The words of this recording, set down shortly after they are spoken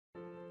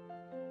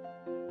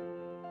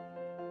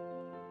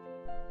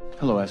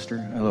Hello, Esther.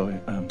 Hello,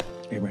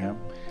 Abraham.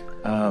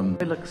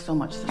 We look so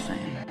much the same.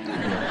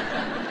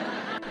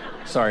 Yeah.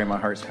 Sorry, my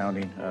heart's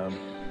pounding.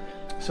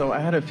 So I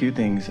had a few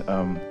things.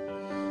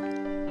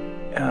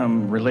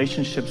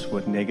 Relationships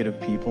with negative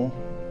people.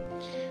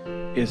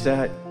 Is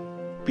that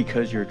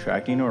because you're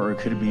attracting, or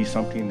could it be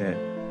something that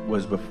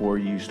was before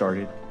you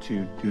started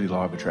to do the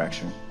law of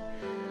attraction?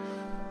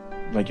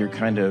 Like you're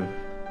kind of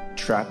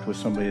trapped with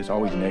somebody that's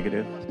always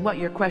negative? What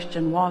your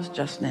question was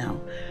just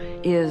now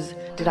is,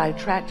 did I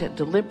attract it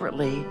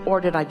deliberately, or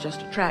did I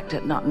just attract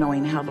it not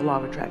knowing how the law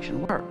of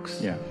attraction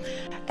works? Yeah.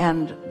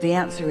 And the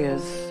answer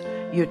is,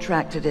 you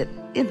attracted it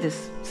in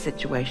this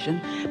situation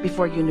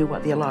before you knew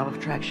what the law of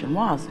attraction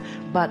was.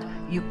 But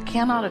you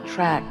cannot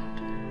attract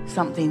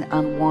something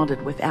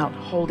unwanted without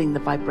holding the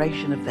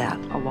vibration of that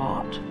a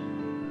lot.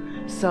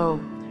 So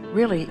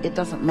really, it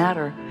doesn't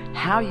matter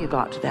how you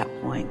got to that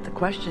point. The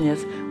question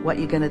is, what are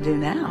you going to do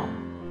now?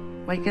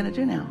 What are you going to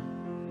do now?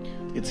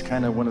 It's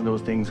kind of one of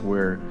those things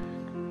where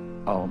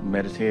I'll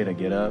meditate, I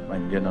get up,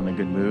 I'm getting on a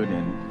good mood,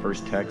 and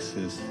first text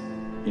is,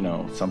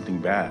 something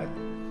bad.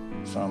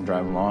 So I'm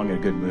driving along in a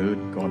good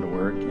mood, going to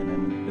work, and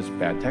then this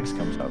bad text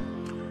comes up.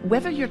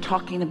 Whether you're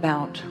talking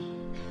about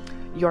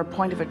your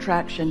point of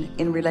attraction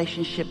in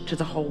relationship to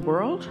the whole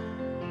world,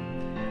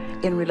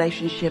 in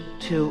relationship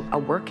to a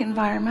work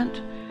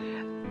environment,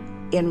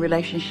 in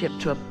relationship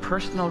to a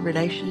personal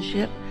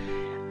relationship,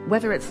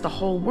 whether it's the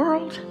whole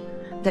world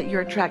that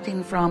you're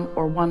attracting from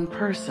or one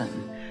person,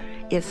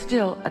 it's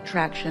still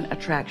attraction,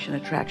 attraction,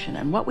 attraction.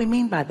 And what we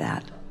mean by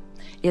that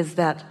is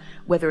that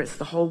whether it's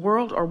the whole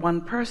world or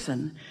one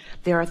person,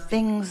 there are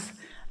things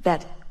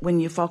that when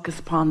you focus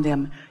upon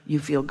them, you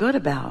feel good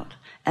about.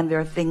 And there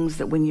are things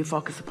that when you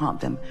focus upon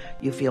them,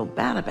 you feel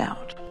bad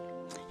about.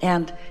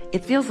 And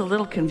it feels a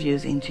little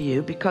confusing to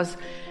you because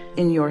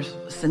in your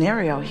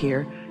scenario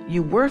here,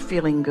 you were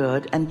feeling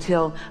good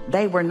until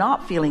they were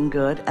not feeling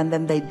good, and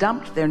then they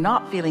dumped their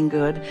not feeling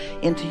good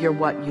into your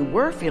what you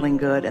were feeling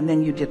good, and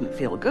then you didn't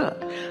feel good.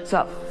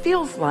 So it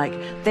feels like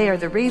they are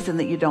the reason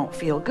that you don't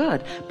feel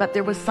good. But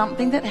there was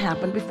something that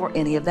happened before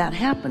any of that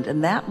happened,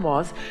 and that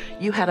was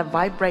you had a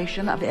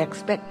vibration of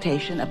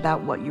expectation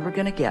about what you were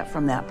going to get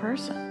from that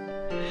person.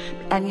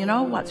 And you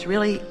know what's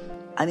really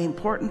an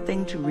important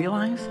thing to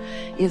realize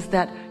is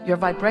that your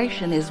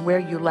vibration is where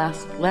you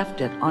last left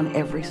it on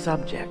every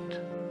subject.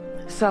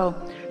 So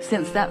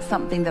since that's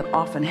something that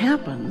often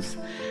happens,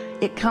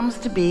 it comes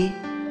to be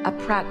a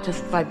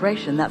practiced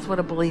vibration. That's what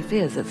a belief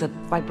is. It's a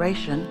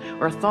vibration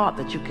or a thought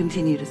that you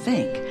continue to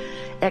think.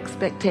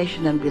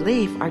 Expectation and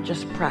belief are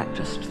just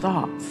practiced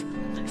thoughts.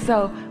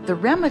 So the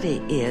remedy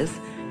is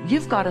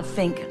you've got to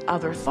think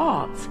other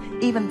thoughts,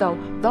 even though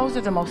those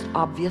are the most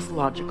obvious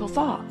logical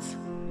thoughts.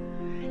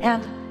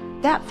 And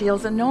that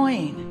feels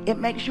annoying. It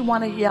makes you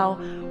want to yell,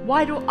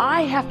 why do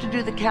I have to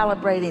do the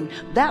calibrating?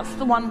 That's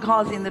the one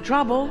causing the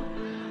trouble.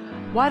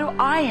 Why do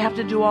I have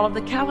to do all of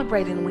the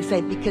calibrating? And we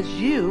say, because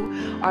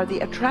you are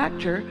the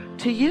attractor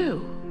to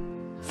you.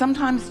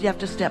 Sometimes you have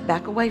to step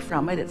back away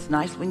from it. It's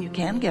nice when you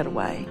can get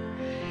away.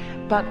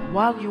 But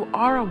while you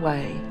are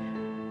away,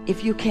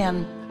 if you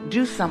can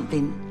do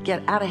something,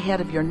 get out ahead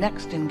of your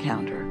next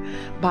encounter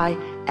by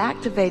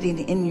activating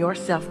in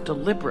yourself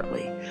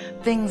deliberately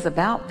things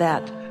about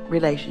that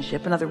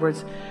relationship. In other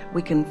words,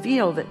 we can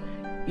feel that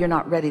you're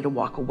not ready to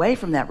walk away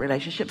from that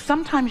relationship.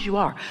 Sometimes you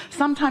are.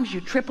 Sometimes you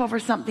trip over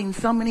something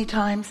so many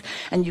times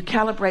and you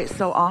calibrate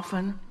so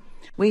often.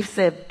 We've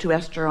said to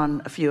Esther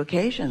on a few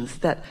occasions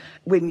that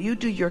when you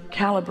do your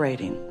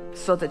calibrating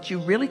so that you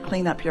really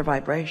clean up your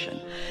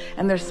vibration,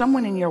 and there's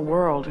someone in your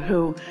world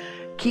who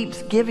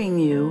keeps giving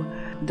you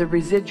the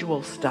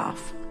residual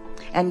stuff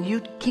and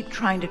you keep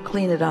trying to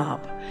clean it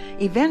up,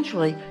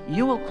 eventually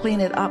you will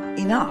clean it up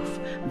enough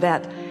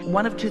that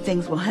one of two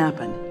things will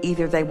happen.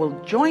 Either they will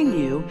join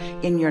you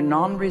in your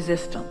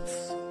non-resistance,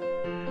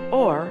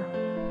 or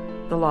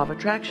the law of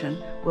attraction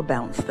will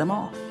bounce them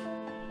off.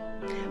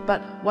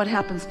 But what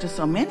happens to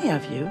so many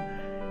of you,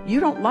 you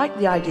don't like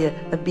the idea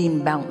of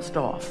being bounced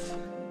off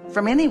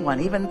from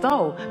anyone, even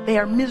though they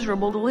are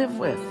miserable to live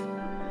with.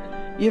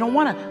 You don't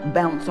want to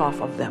bounce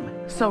off of them.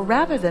 So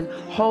rather than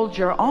hold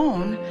your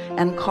own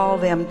and call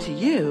them to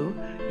you,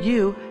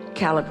 you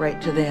calibrate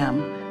to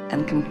them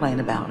and complain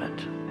about it.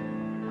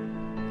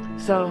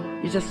 So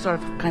you just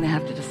sort of kind of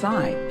have to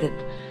decide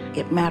that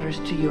it matters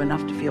to you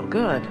enough to feel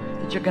good,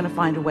 that you're going to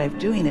find a way of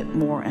doing it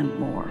more and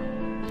more.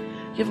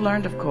 You've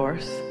learned, of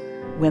course,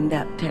 when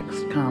that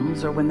text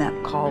comes or when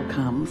that call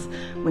comes,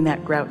 when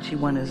that grouchy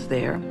one is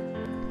there,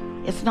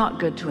 it's not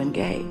good to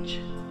engage.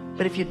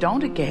 But if you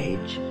don't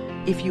engage,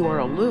 if you are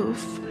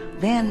aloof,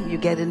 then you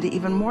get into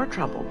even more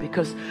trouble,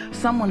 because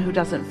someone who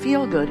doesn't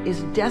feel good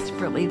is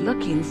desperately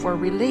looking for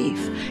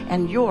relief,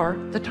 and you're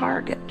the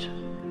target.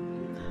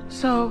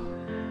 So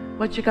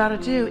what you got to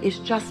do is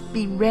just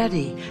be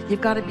ready.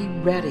 You've got to be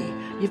ready.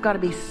 You've got to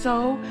be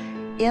so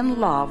in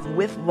love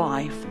with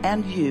life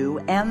and you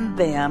and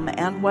them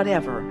and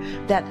whatever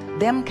that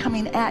them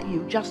coming at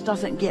you just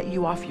doesn't get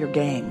you off your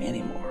game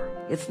anymore.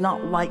 It's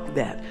not like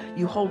that.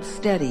 You hold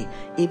steady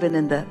even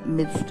in the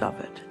midst of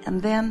it.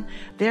 And then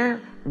there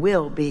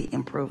will be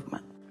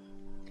improvement.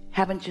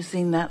 Haven't you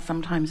seen that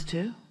sometimes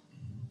too?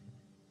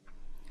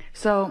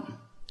 So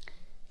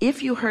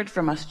if you heard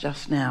from us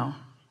just now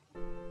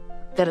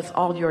that it's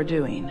all you're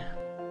doing,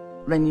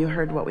 then you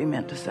heard what we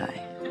meant to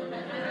say.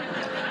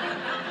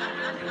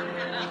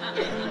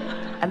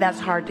 And that's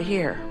hard to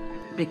hear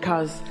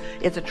because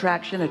it's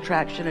attraction,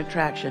 attraction,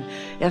 attraction.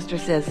 Esther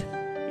says,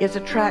 it's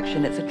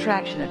attraction, it's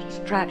attraction, it's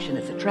attraction,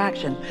 it's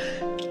attraction.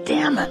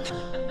 Damn it.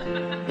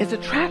 It's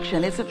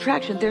attraction, it's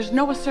attraction. There's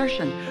no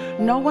assertion.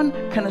 No one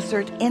can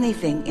assert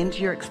anything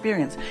into your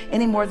experience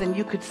any more than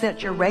you could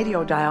set your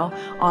radio dial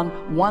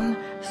on one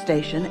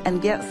station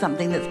and get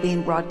something that's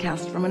being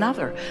broadcast from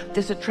another.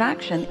 This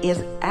attraction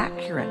is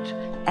accurate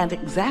and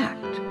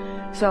exact.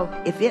 So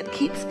if it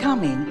keeps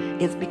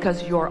coming, it's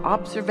because your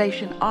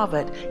observation of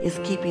it is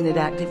keeping it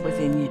active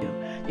within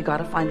you. You got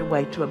to find a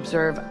way to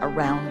observe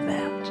around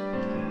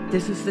that.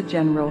 This is the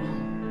general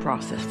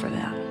process for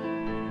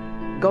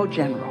that. Go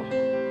general.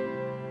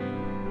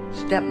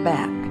 Step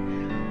back.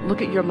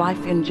 Look at your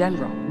life in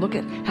general. Look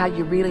at how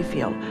you really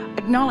feel.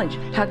 Acknowledge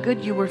how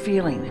good you were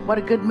feeling, what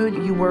a good mood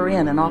you were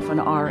in and often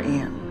are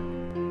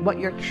in, what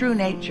your true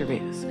nature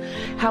is,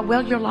 how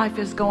well your life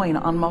is going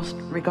on most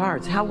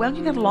regards, how well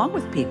you get along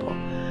with people.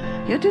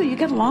 You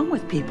get along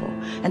with people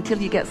until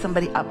you get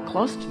somebody up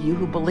close to you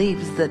who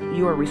believes that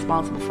you are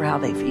responsible for how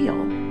they feel.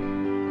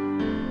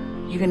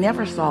 You can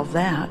never solve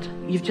that.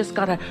 You've just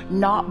got to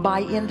not buy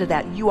into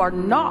that. You are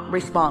not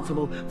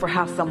responsible for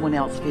how someone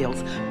else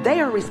feels. They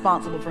are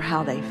responsible for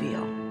how they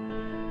feel.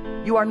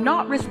 You are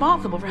not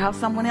responsible for how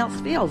someone else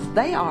feels.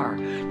 They are.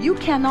 You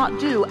cannot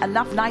do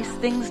enough nice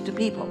things to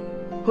people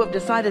who have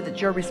decided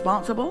that you're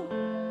responsible,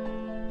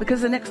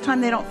 because the next time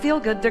they don't feel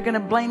good, they're going to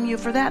blame you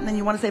for that. And then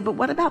you want to say, but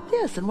what about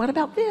this? And what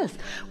about this?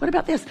 What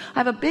about this? I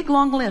have a big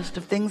long list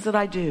of things that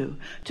I do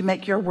to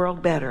make your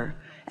world better.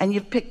 And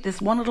you've picked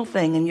this one little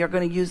thing and you're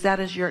going to use that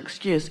as your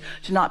excuse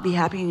to not be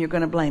happy, and you're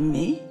going to blame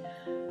me.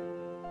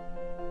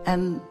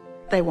 And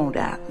they won't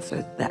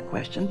answer that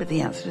question, but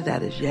the answer to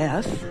that is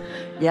yes.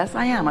 Yes,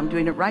 I am. I'm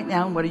doing it right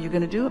now. And what are you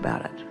going to do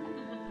about it?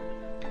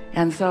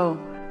 And so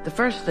the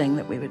first thing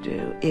that we would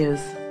do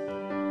is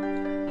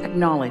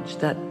acknowledge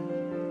that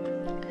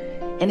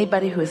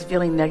anybody who is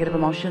feeling negative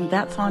emotion,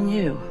 that's on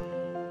you.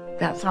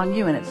 That's on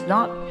you, and it's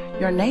not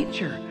your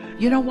nature.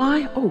 You know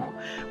why? Oh,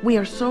 we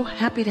are so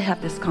happy to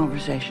have this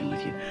conversation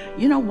with you.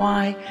 You know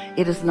why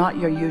it is not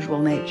your usual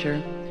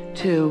nature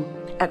to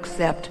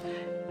accept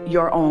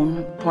your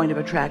own point of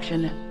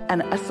attraction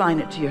and assign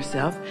it to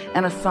yourself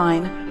and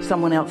assign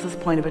someone else's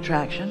point of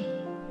attraction?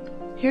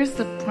 Here's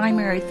the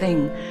primary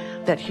thing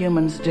that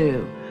humans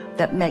do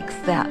that makes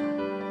that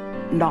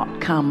not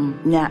come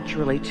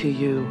naturally to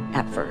you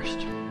at first.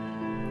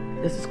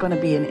 This is going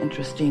to be an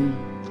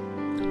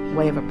interesting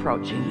way of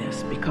approaching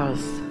this,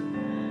 because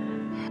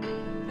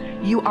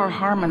you are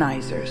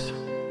harmonizers.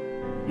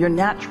 You're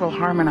natural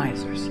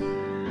harmonizers.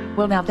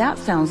 Well, now that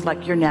sounds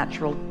like you're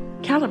natural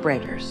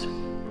calibrators.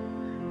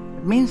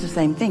 It means the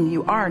same thing.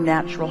 You are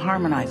natural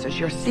harmonizers.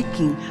 You're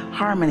seeking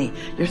harmony.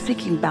 You're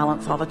seeking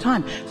balance all the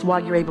time. It's why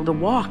you're able to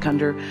walk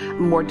under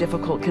more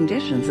difficult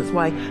conditions. It's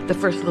why the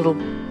first little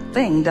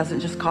thing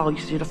doesn't just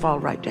cause you to fall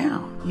right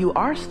down. You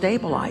are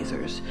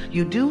stabilizers.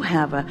 You do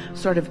have a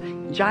sort of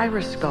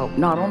gyroscope,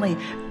 not only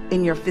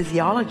in your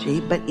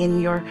physiology, but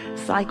in your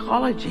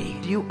psychology.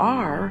 You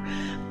are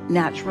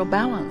natural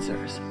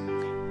balancers.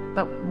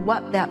 But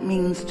what that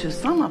means to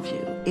some of you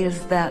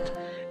is that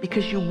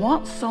because you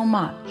want so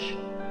much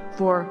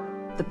for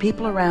the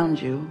people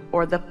around you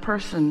or the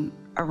person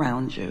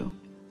around you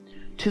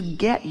to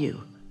get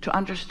you, to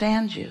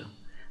understand you,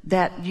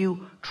 that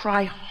you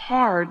try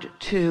hard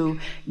to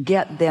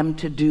get them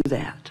to do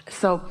that.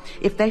 So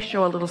if they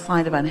show a little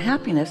sign of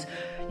unhappiness,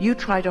 you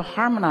try to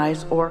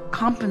harmonize or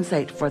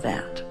compensate for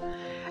that.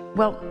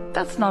 Well,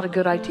 that's not a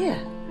good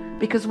idea,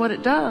 because what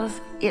it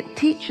does, it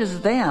teaches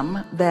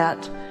them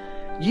that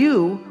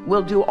you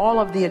will do all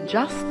of the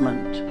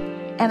adjustment,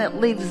 and it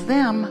leaves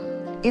them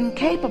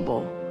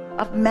incapable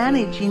of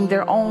managing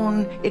their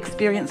own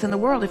experience in the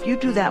world. If you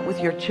do that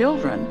with your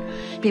children,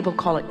 people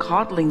call it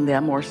coddling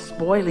them or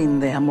spoiling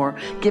them or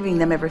giving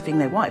them everything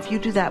they want. If you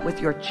do that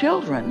with your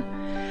children,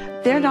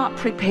 they're not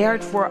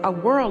prepared for a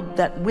world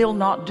that will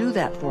not do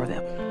that for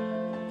them.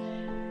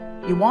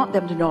 You want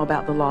them to know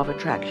about the law of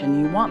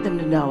attraction. You want them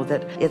to know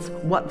that it's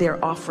what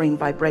they're offering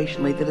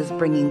vibrationally that is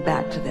bringing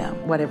back to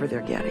them whatever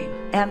they're getting.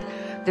 And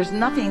there's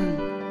nothing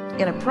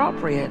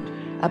inappropriate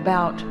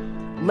about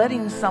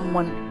letting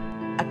someone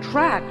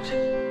attract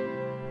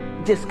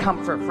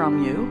discomfort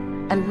from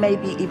you and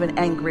maybe even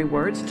angry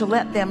words, to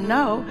let them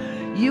know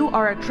you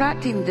are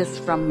attracting this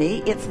from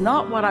me. It's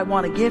not what I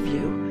want to give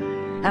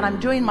you, and I'm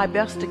doing my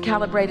best to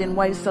calibrate in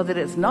ways so that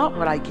it's not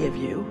what I give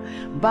you,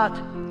 but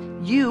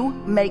you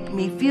make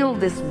me feel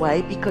this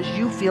way because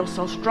you feel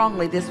so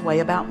strongly this way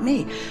about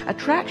me.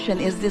 Attraction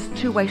is this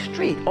two-way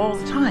street all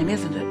the time,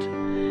 isn't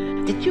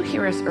it? Did you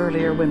hear us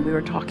earlier when we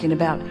were talking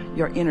about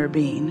your inner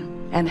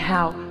being and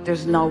how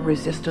there's no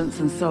resistance.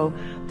 And so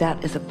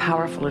that is a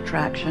powerful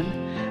attraction.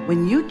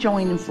 When you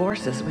join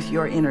forces with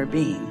your inner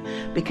being,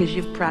 because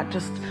you've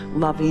practiced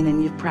loving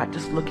and you've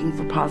practiced looking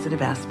for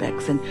positive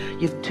aspects, and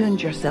you've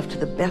tuned yourself to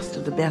the best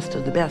of the best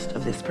of the best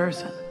of this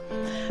person,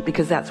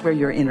 because that's where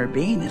your inner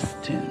being is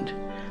tuned,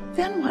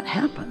 then what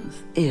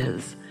happens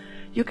is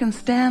you can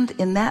stand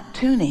in that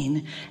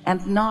tuning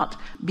and not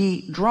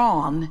be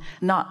drawn,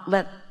 not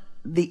let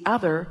the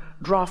other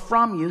draw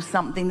from you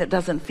something that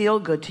doesn't feel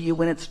good to you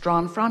when it's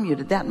drawn from you.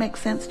 Did that make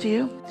sense to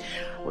you?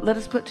 Well, let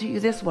us put to you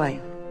this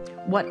way.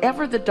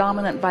 Whatever the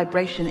dominant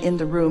vibration in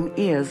the room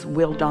is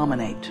will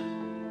dominate.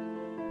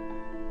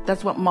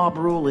 That's what mob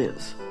rule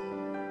is.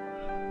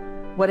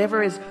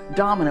 Whatever is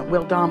dominant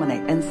will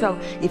dominate. And so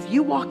if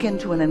you walk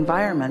into an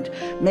environment,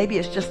 maybe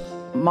it's just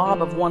a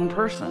mob of one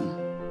person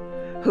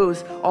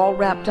who's all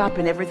wrapped up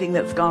in everything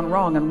that's gone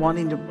wrong and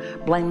wanting to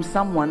blame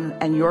someone,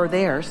 and you're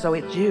there, so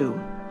it's you.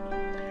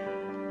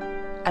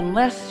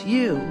 Unless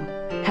you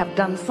have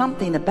done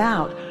something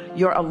about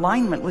your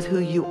alignment with who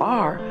you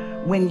are,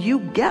 when you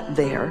get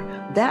there,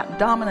 that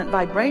dominant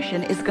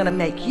vibration is going to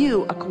make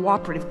you a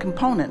cooperative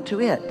component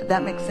to it. Did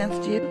that make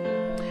sense to you?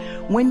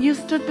 When you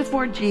stood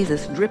before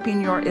Jesus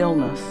dripping your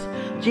illness,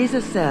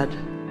 Jesus said,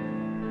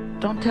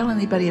 don't tell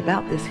anybody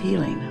about this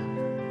healing.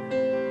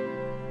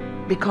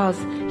 Because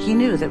he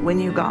knew that when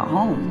you got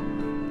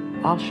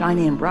home, all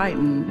shiny and bright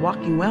and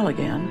walking well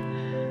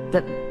again,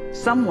 that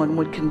someone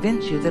would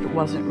convince you that it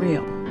wasn't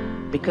real,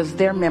 because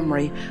their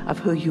memory of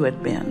who you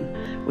had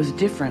been was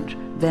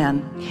different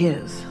than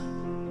his.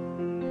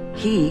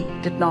 He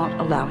did not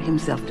allow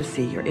himself to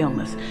see your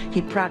illness.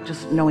 He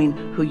practiced knowing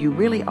who you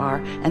really are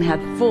and had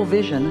full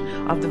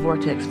vision of the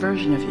vortex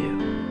version of you.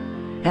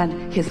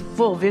 And his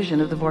full vision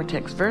of the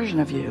vortex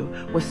version of you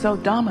was so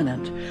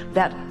dominant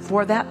that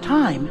for that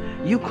time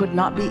you could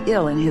not be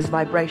ill in his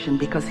vibration,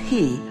 because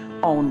he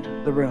owned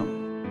the room.